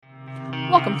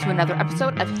Welcome to another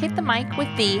episode of Hit the Mic with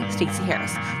the Stacey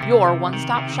Harris, your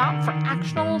one-stop shop for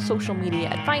actionable social media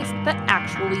advice that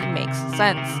actually makes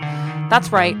sense.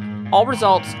 That's right, all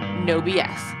results, no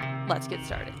BS. Let's get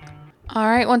started. All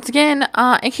right, once again,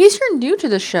 in case you're new to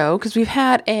the show, because we've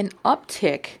had an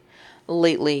uptick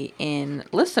lately in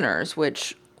listeners,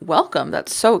 which, welcome,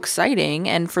 that's so exciting.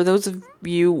 And for those of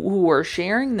you who are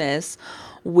sharing this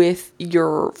with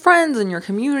your friends and your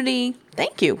community,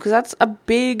 thank you, because that's a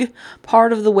big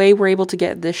part of the way we're able to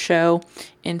get this show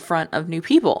in front of new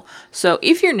people. So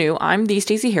if you're new, I'm the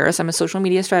Stacey Harris. I'm a social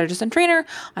media strategist and trainer.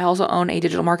 I also own a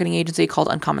digital marketing agency called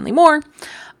Uncommonly More.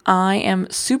 I am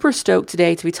super stoked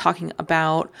today to be talking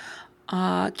about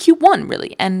Q1,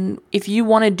 really. And if you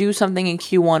want to do something in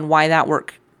Q1, why that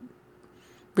work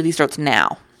really starts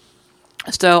now.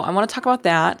 So I want to talk about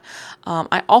that.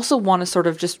 I also want to sort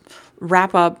of just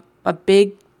wrap up a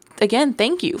big, again,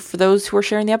 thank you for those who are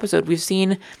sharing the episode. We've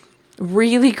seen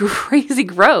really crazy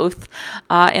growth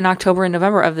in October and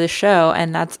November of this show.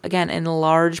 And that's, again, in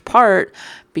large part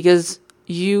because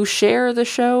you share the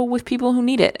show with people who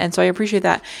need it. And so I appreciate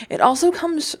that. It also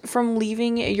comes from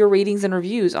leaving your ratings and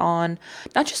reviews on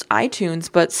not just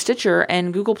iTunes, but Stitcher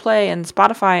and Google Play and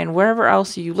Spotify and wherever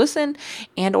else you listen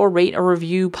and or rate or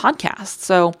review podcasts.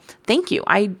 So thank you.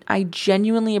 I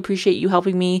genuinely appreciate you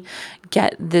helping me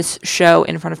get this show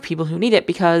in front of people who need it,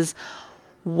 because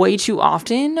way too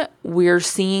often we're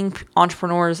seeing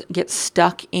entrepreneurs get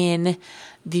stuck in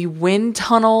the wind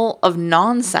tunnel of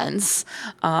nonsense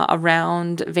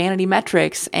around vanity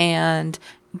metrics and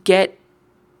get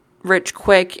rich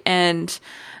quick and,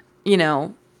 you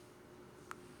know,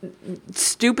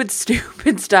 stupid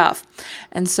stuff.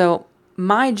 And so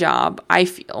my job, I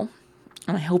feel,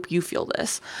 and I hope you feel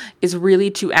this, is really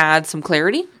to add some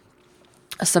clarity,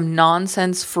 some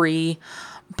nonsense-free,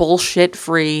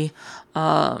 bullshit-free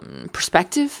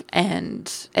perspective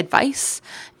and advice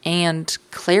and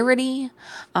clarity,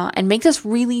 and make this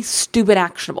really stupid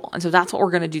actionable. And so that's what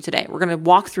we're going to do today. We're going to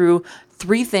walk through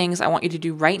 3 things I want you to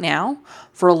do right now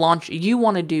for a launch you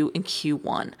want to do in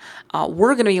Q1.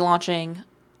 We're going to be launching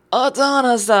a ton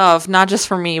of stuff, not just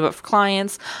for me, but for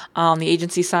clients on the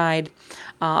agency side.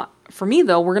 For me,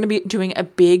 though, we're going to be doing a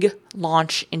big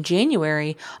launch in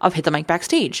January of Hit the Mic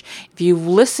Backstage. If you've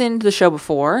listened to the show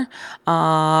before,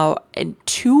 and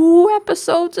 2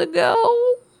 episodes ago,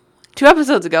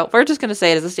 we're just going to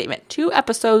say it as a statement. 2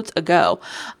 episodes ago,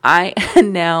 I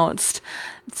announced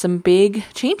some big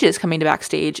changes coming to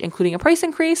Backstage, including a price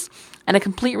increase and a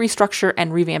complete restructure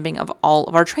and revamping of all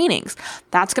of our trainings.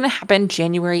 That's going to happen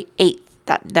January 8th.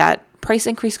 That price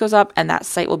increase goes up and that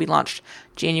site will be launched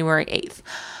January 8th.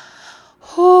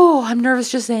 Oh, I'm nervous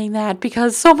just saying that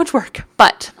because so much work.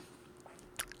 But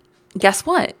guess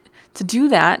what? To do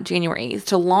that January 8th,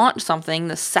 to launch something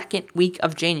the second week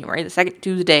of January, the second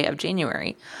Tuesday of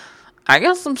January, I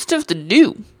got some stuff to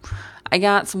do. I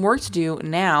got some work to do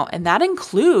now, and that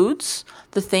includes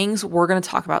the things we're going to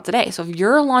talk about today. So if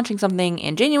you're launching something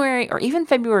in January or even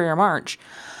February or March,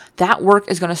 that work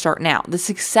is going to start now. The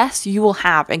success you will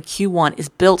have in Q1 is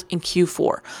built in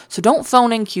Q4. So don't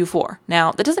phone in Q4.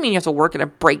 Now, that doesn't mean you have to work at a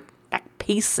breakneck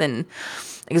pace and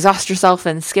exhaust yourself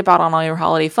and skip out on all your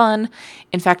holiday fun.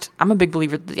 In fact, I'm a big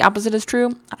believer that the opposite is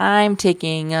true. I'm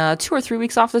taking 2 or 3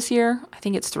 weeks off this year. I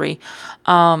think it's 3.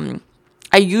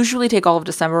 I usually take all of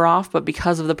December off, but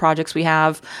because of the projects we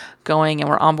have going and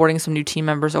we're onboarding some new team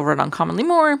members over at Uncommonly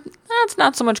More, that's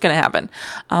not so much going to happen.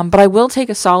 But I will take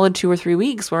a solid 2 or 3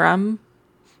 weeks where I'm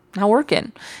not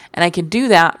working. And I can do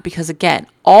that because, again,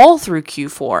 all through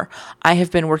Q4, I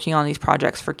have been working on these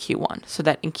projects for Q1. So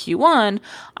that in Q1,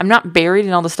 I'm not buried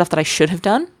in all the stuff that I should have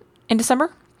done in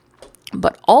December,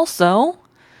 but also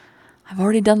I've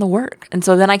already done the work. And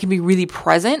so then I can be really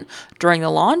present during the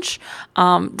launch.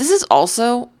 This is a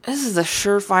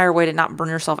surefire way to not burn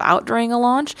yourself out during a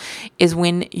launch, is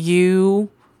when you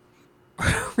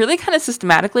really kind of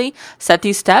systematically set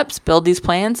these steps, build these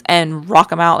plans, and rock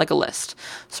them out like a list.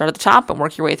 Start at the top and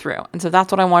work your way through. And so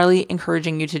that's what I'm really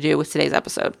encouraging you to do with today's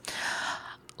episode.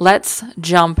 Let's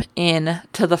jump in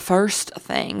to the first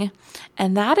thing,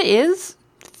 and that is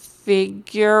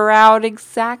figure out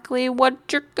exactly what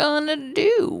you're gonna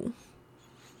do.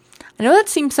 I know that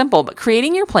seems simple, but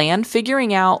creating your plan,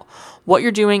 figuring out what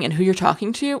you're doing and who you're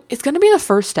talking to is going to be the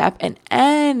first step in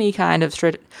any kind of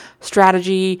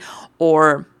strategy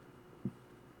or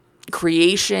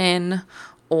creation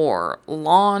or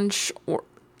launch or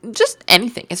just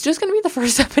anything. It's just going to be the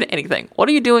first step in anything. What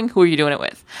are you doing? Who are you doing it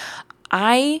with?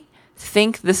 I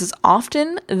think this is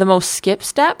often the most skipped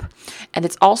step, and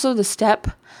it's also the step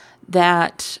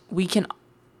that we can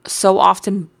so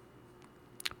often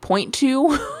point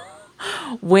to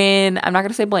when, I'm not going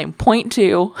to say blame, point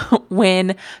to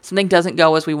when something doesn't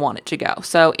go as we want it to go.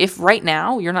 So if right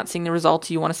now you're not seeing the results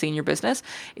you want to see in your business,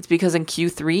 it's because in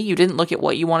Q3, you didn't look at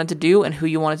what you wanted to do and who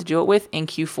you wanted to do it with in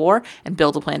Q4 and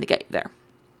build a plan to get you there.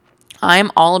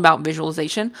 I'm all about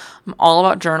visualization. I'm all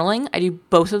about journaling. I do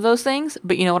both of those things,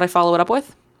 but you know what I follow it up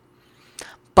with?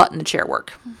 Butt in the chair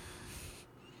work.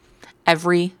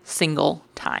 Every single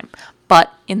time.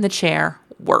 Butt in the chair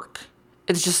work.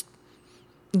 It's just,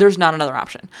 there's not another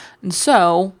option. And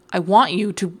so I want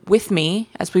you to, with me,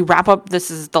 as we wrap up, this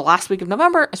is the last week of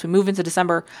November, as we move into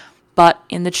December, butt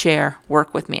in the chair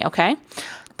work with me, okay?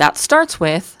 That starts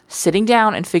with sitting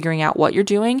down and figuring out what you're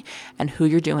doing and who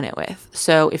you're doing it with.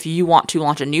 So if you want to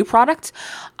launch a new product,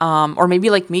 or maybe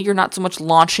like me, you're not so much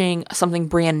launching something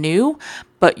brand new,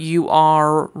 but you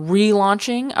are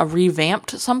relaunching a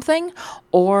revamped something,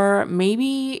 or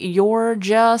maybe you're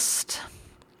just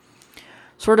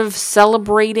sort of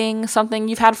celebrating something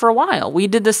you've had for a while. We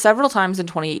did this several times in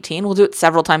 2018. We'll do it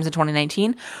several times in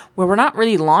 2019, where we're not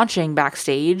really launching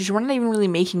Backstage. We're not even really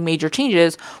making major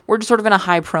changes. We're just sort of in a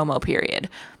high promo period.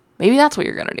 Maybe that's what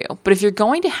you're going to do. But if you're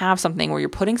going to have something where you're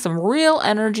putting some real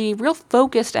energy, real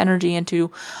focused energy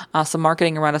into some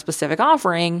marketing around a specific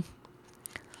offering,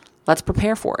 let's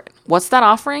prepare for it. What's that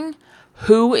offering?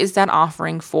 Who is that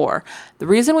offering for? The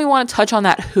reason we want to touch on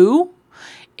that who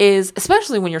is,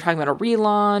 especially when you're talking about a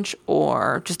relaunch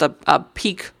or just a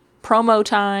peak promo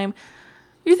time,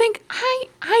 you think,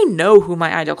 I know who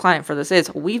my ideal client for this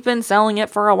is. We've been selling it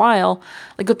for a while.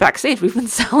 Like with Backstage, we've been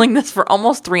selling this for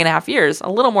almost 3.5 years, a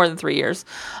little more than 3 years.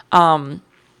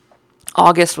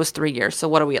 August was 3 years. So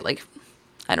what are we at, like,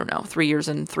 I don't know, 3 years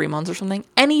and 3 months or something?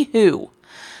 Anywho,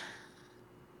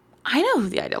 I know who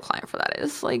the ideal client for that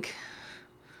is. Like,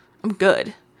 I'm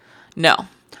good. No.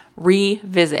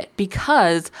 Revisit,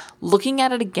 because looking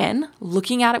at it again,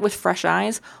 looking at it with fresh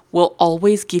eyes will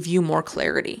always give you more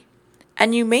clarity.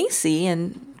 And you may see,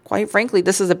 and quite frankly,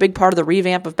 this is a big part of the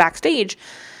revamp of Backstage,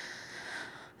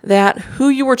 that who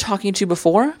you were talking to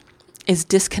before is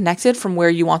disconnected from where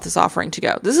you want this offering to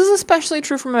go. This is especially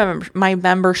true for my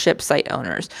membership site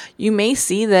owners. You may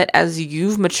see that as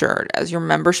you've matured, as your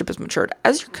membership has matured,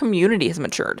 as your community has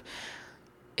matured,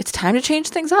 it's time to change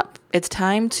things up. It's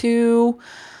time to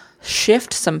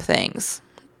shift some things.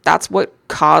 That's what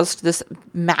caused this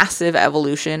massive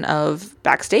evolution of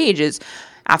Backstage. Is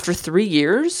after 3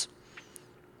 years,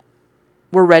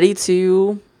 we're ready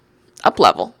to up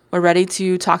level. We're ready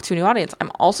to talk to a new audience.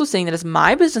 I'm also seeing that as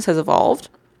my business has evolved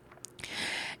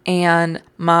and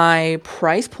my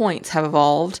price points have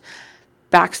evolved,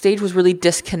 Backstage was really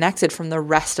disconnected from the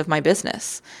rest of my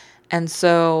business. And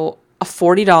so a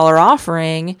 $40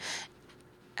 offering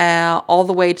all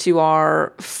the way to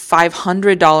our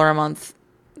 $500 a month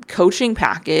coaching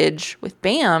package with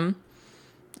BAM,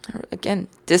 again,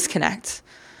 disconnect,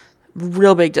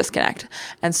 real big disconnect.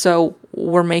 And so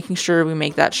we're making sure we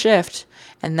make that shift.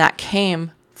 And that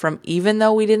came from, even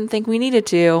though we didn't think we needed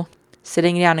to,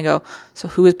 sitting down and go, so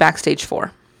who is Backstage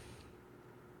for?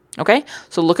 Okay,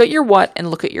 so look at your what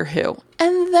and look at your who.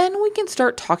 And then we can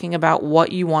start talking about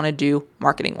what you want to do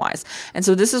marketing wise. And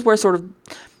so this is where sort of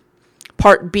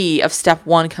part B of step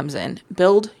 1 comes in.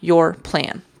 Build your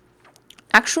plan.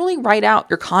 Actually write out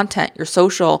your content, your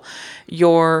social,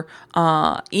 your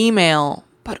email,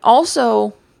 but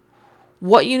also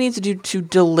what you need to do to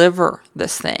deliver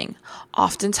this thing.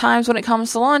 Oftentimes when it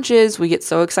comes to launches, we get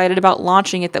so excited about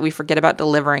launching it that we forget about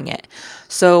delivering it.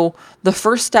 So the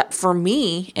first step for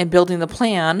me in building the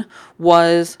plan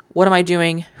was, what am I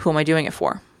doing? Who am I doing it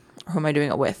for? Or who am I doing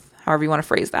it with? However you want to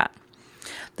phrase that.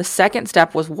 The second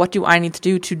step was, what do I need to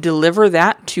do to deliver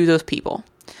that to those people?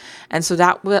 And so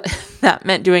that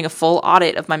meant doing a full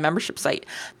audit of my membership site.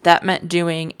 That meant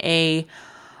doing a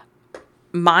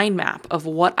mind map of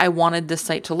what I wanted this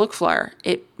site to look for.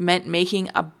 It meant making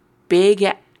a big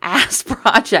ass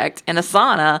project in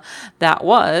Asana that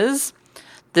was,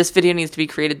 this video needs to be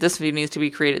created, this video needs to be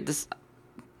created, this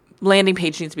landing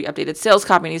page needs to be updated, sales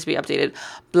copy needs to be updated,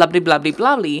 blah, blah, blah, blah,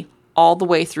 blah, blah, all the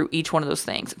way through each one of those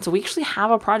things. And so we actually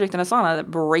have a project in Asana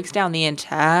that breaks down the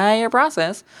entire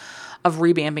process of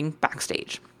revamping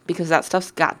Backstage, because that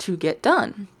stuff's got to get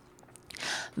done.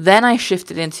 Then I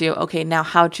shifted into, okay, now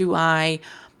how do I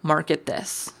market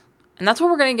this? And that's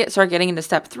where we're going to start getting into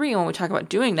step 3. When we talk about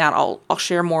doing that, I'll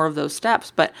share more of those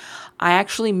steps. But I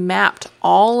actually mapped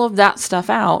all of that stuff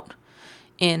out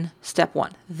in step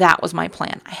 1. That was my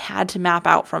plan. I had to map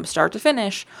out from start to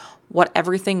finish what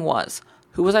everything was.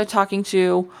 Who was I talking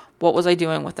to? What was I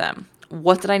doing with them?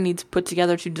 what did I need to put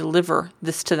together to deliver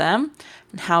this to them?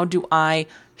 And how do I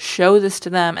show this to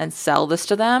them and sell this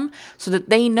to them so that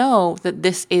they know that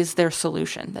this is their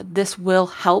solution, that this will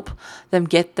help them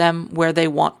get them where they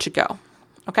want to go.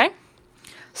 Okay?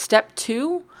 Step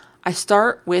 2, I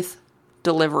start with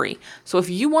delivery. So if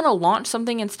you want to launch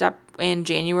something in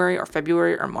January or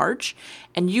February or March,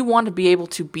 and you want to be able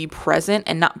to be present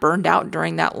and not burned out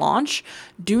during that launch,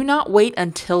 do not wait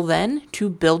until then to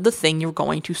build the thing you're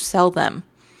going to sell them.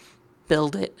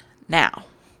 Build it now.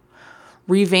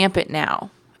 Revamp it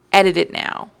now. Edit it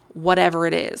now. Whatever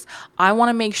it is. I want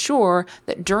to make sure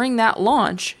that during that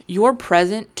launch, you're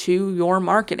present to your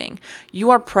marketing.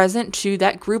 You are present to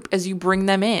that group as you bring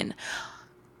them in.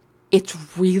 It's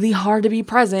really hard to be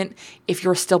present if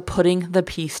you're still putting the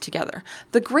piece together.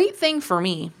 The great thing for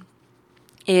me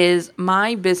is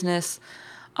my business,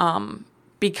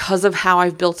 because of how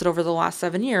I've built it over the last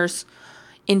 7 years,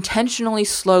 intentionally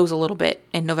slows a little bit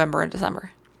in November and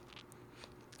December.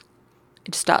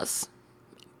 It just does.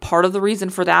 Part of the reason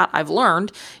for that, I've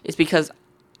learned, is because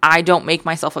I don't make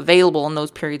myself available in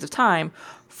those periods of time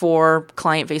for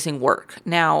client-facing work.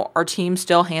 Now, our team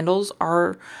still handles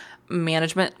our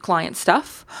management client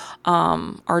stuff.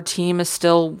 Our team is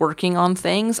still working on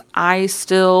things. I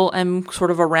still am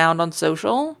sort of around on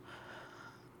social,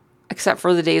 except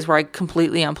for the days where I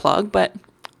completely unplug, but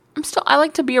I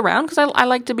like to be around because I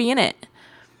like to be in it.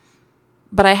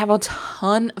 But I have a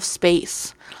ton of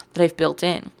space that I've built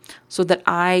in so that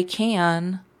I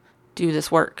can do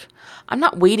this work. I'm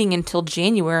not waiting until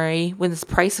January when this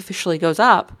price officially goes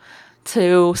up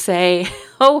to say,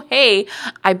 oh, hey,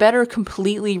 I better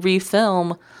completely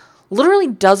refilm literally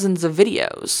dozens of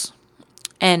videos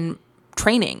and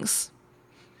trainings.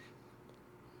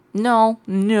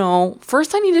 No.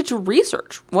 First, I needed to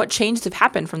research what changes have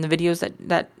happened from the videos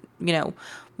that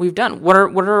we've done.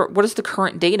 What is the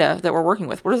current data that we're working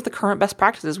with? What are the current best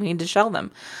practices we need to show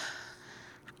them?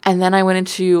 And then I went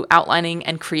into outlining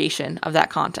and creation of that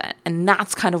content. And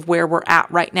that's kind of where we're at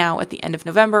right now at the end of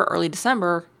November, early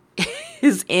December,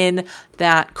 is in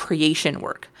that creation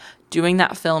work, doing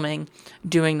that filming,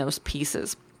 doing those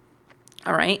pieces.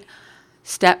 All right.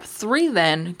 Step 3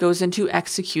 then goes into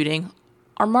executing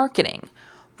our marketing,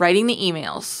 writing the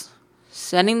emails,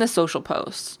 sending the social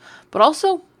posts, but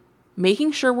also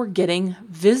making sure we're getting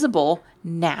visible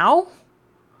now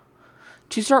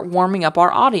to start warming up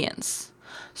our audience.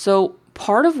 So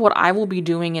part of what I will be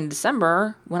doing in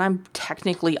December when I'm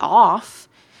technically off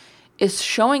is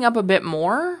showing up a bit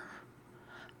more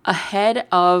ahead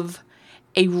of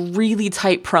a really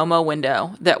tight promo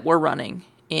window that we're running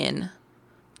in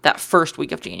that first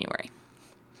week of January.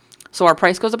 So our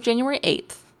price goes up January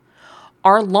 8th.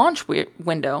 Our launch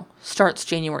window starts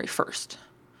January 1st.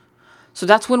 So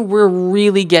that's when we're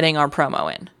really getting our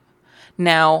promo in.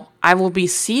 Now, I will be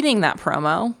seeding that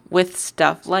promo with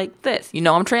stuff like this. You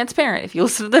know I'm transparent. If you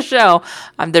listen to the show,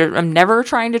 I'm never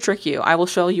trying to trick you. I will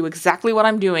show you exactly what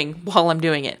I'm doing while I'm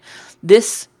doing it.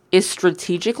 This is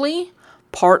strategically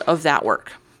part of that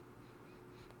work.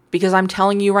 Because I'm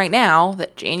telling you right now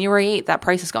that January 8th, that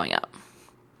price is going up.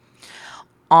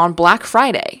 On Black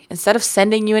Friday, instead of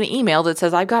sending you an email that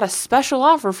says, I've got a special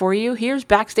offer for you, here's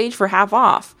Backstage for half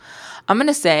off, I'm going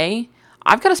to say,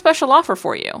 I've got a special offer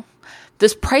for you.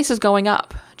 This price is going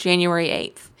up January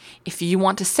 8th. If you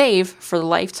want to save for the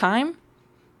lifetime,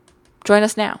 join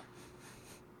us now.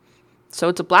 So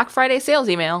it's a Black Friday sales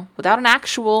email without an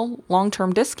actual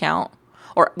long-term discount,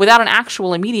 or without an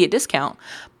actual immediate discount,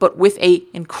 but with an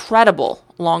incredible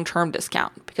long-term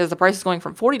discount because the price is going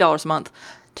from $40 a month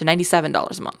to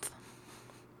 $97 a month.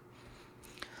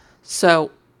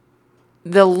 So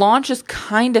the launch is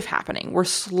kind of happening. We're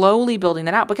slowly building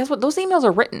that out. But guess what? Those emails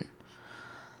are written.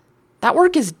 That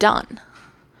work is done.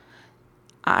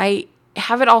 I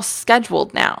have it all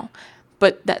scheduled now.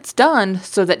 But that's done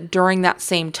so that during that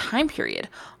same time period,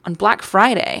 on Black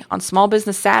Friday, on Small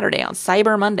Business Saturday, on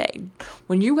Cyber Monday,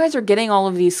 when you guys are getting all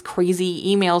of these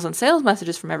crazy emails and sales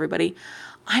messages from everybody,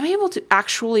 I'm able to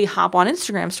actually hop on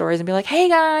Instagram stories and be like, hey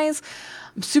guys,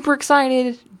 I'm super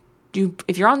excited.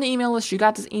 If you're on the email list, you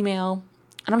got this email.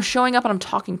 And I'm showing up and I'm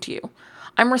talking to you.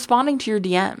 I'm responding to your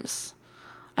DMs.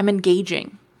 I'm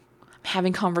engaging. I'm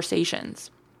having conversations.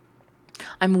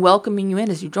 I'm welcoming you in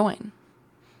as you join.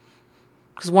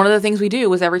 Because one of the things we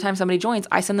do is every time somebody joins,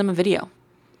 I send them a video.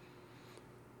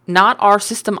 Not our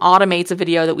system automates a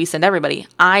video that we send everybody.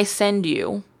 I send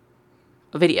you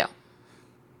a video.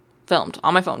 Filmed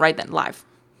on my phone right then, live.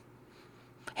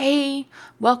 Hey,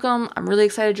 welcome. I'm really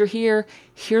excited you're here.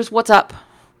 Here's what's up.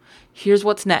 Here's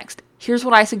what's next. Here's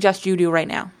what I suggest you do right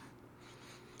now.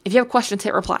 If you have questions,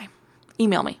 hit reply.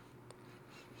 Email me.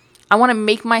 I want to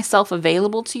make myself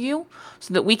available to you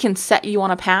so that we can set you on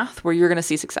a path where you're going to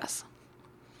see success.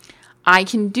 I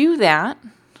can do that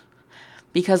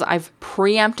because I've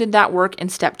preempted that work in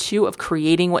step 2 of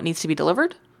creating what needs to be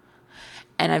delivered.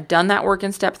 And I've done that work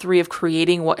in step 3 of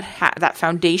creating that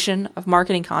foundation of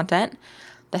marketing content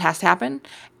that has to happen.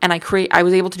 And I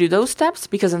was able to do those steps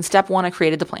because in step 1, I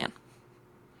created the plan.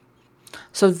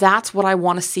 So that's what I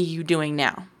want to see you doing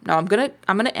now. Now I'm going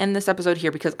to end this episode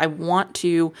here because I want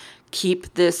to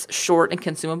keep this short and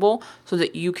consumable so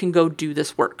that you can go do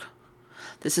this work.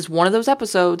 This is one of those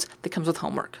episodes that comes with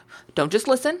homework. Don't just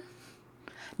listen.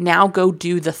 Now go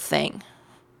do the thing.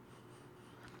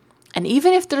 And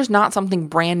even if there's not something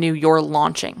brand new you're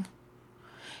launching,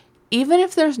 even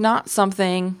if there's not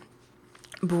something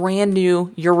brand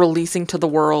new you're releasing to the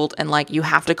world and like you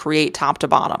have to create top to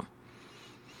bottom,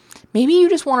 maybe you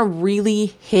just want to really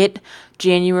hit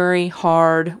January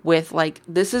hard with like,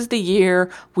 this is the year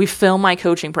we film my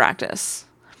coaching practice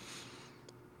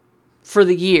for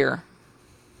the year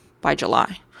by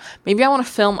July. Maybe I want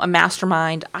to film a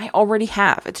mastermind I already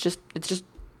have. It's just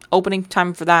opening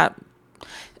time for that.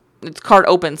 It's card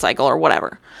open cycle or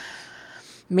whatever.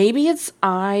 Maybe it's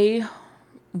I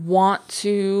want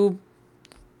to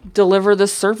deliver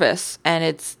this service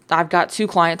and I've got 2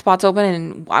 client spots open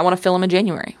and I want to fill them in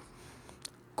January.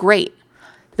 Great.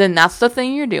 Then that's the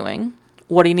thing you're doing.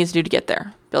 What do you need to do to get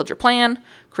there? Build your plan,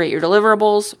 create your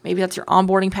deliverables. Maybe that's your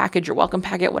onboarding package, your welcome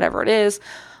packet, whatever it is.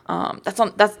 That's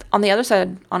on the other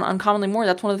side, on Uncommonly More.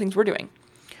 That's one of the things we're doing.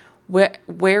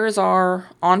 Where is our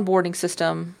onboarding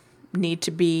system need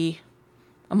to be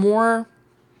a more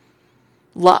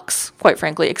luxe, quite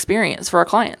frankly, experience for our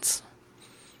clients,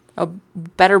 a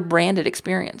better branded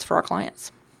experience for our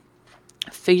clients.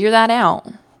 Figure that out.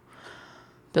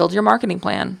 Build your marketing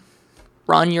plan.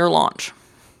 Run your launch.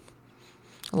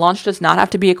 A launch does not have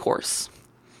to be a course.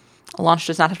 A launch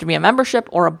does not have to be a membership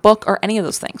or a book or any of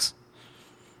those things.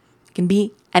 It can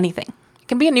be anything. It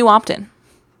can be a new opt-in.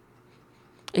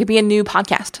 It could be a new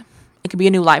podcast. It could be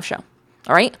a new live show.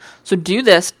 All right? So do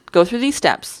this. Go through these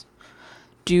steps.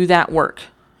 Do that work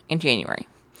in January.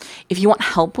 If you want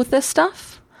help with this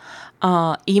stuff,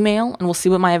 email and we'll see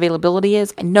what my availability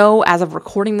is. I know as of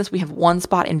recording this, we have 1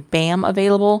 spot in BAM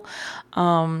available.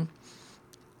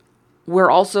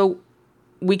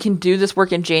 We can do this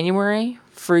work in January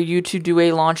for you to do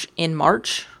a launch in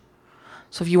March.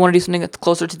 So if you want to do something that's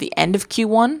closer to the end of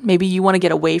Q1, maybe you want to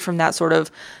get away from that sort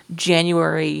of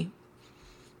January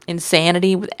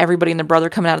insanity with everybody and their brother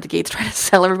coming out of the gates trying to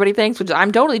sell everybody things, which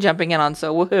I'm totally jumping in on,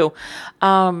 so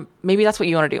woohoo. Maybe that's what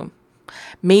you want to do.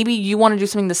 Maybe you want to do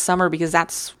something this summer because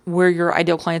that's where your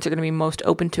ideal clients are going to be most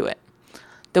open to it.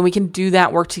 Then we can do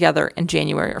that work together in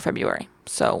January or February.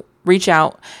 So reach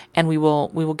out and we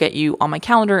will get you on my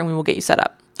calendar and we will get you set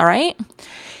up. All right?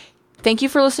 Thank you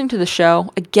for listening to the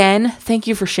show. Again, thank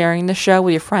you for sharing the show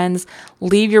with your friends.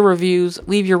 Leave your reviews,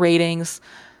 leave your ratings,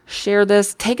 share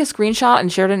this, take a screenshot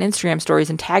and share it on Instagram stories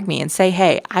and tag me and say,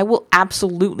 hey, I will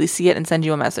absolutely see it and send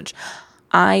you a message.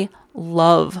 I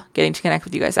love getting to connect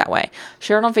with you guys that way.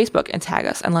 Share it on Facebook and tag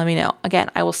us and let me know.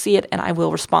 Again, I will see it and I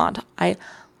will respond. I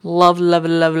love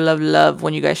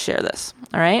when you guys share this.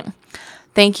 All right?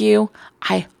 Thank you.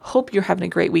 I hope you're having a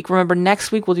great week. Remember,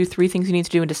 next week we'll do 3 things you need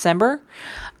to do in December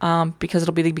because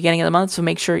it'll be the beginning of the month. So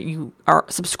make sure you are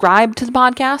subscribed to the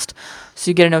podcast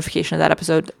so you get a notification of that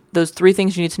episode. Those 3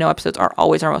 things you need to know episodes are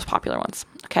always our most popular ones.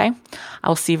 Okay? I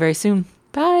will see you very soon.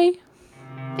 Bye.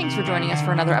 Thanks for joining us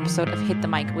for another episode of Hit the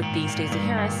Mic with the Stacey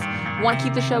Harris. Want to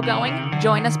keep the show going?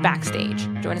 Join us backstage.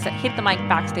 Join us at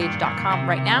hitthemicbackstage.com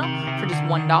right now for just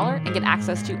 $1 and get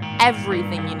access to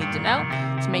everything you need to know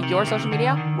to make your social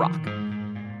media rock.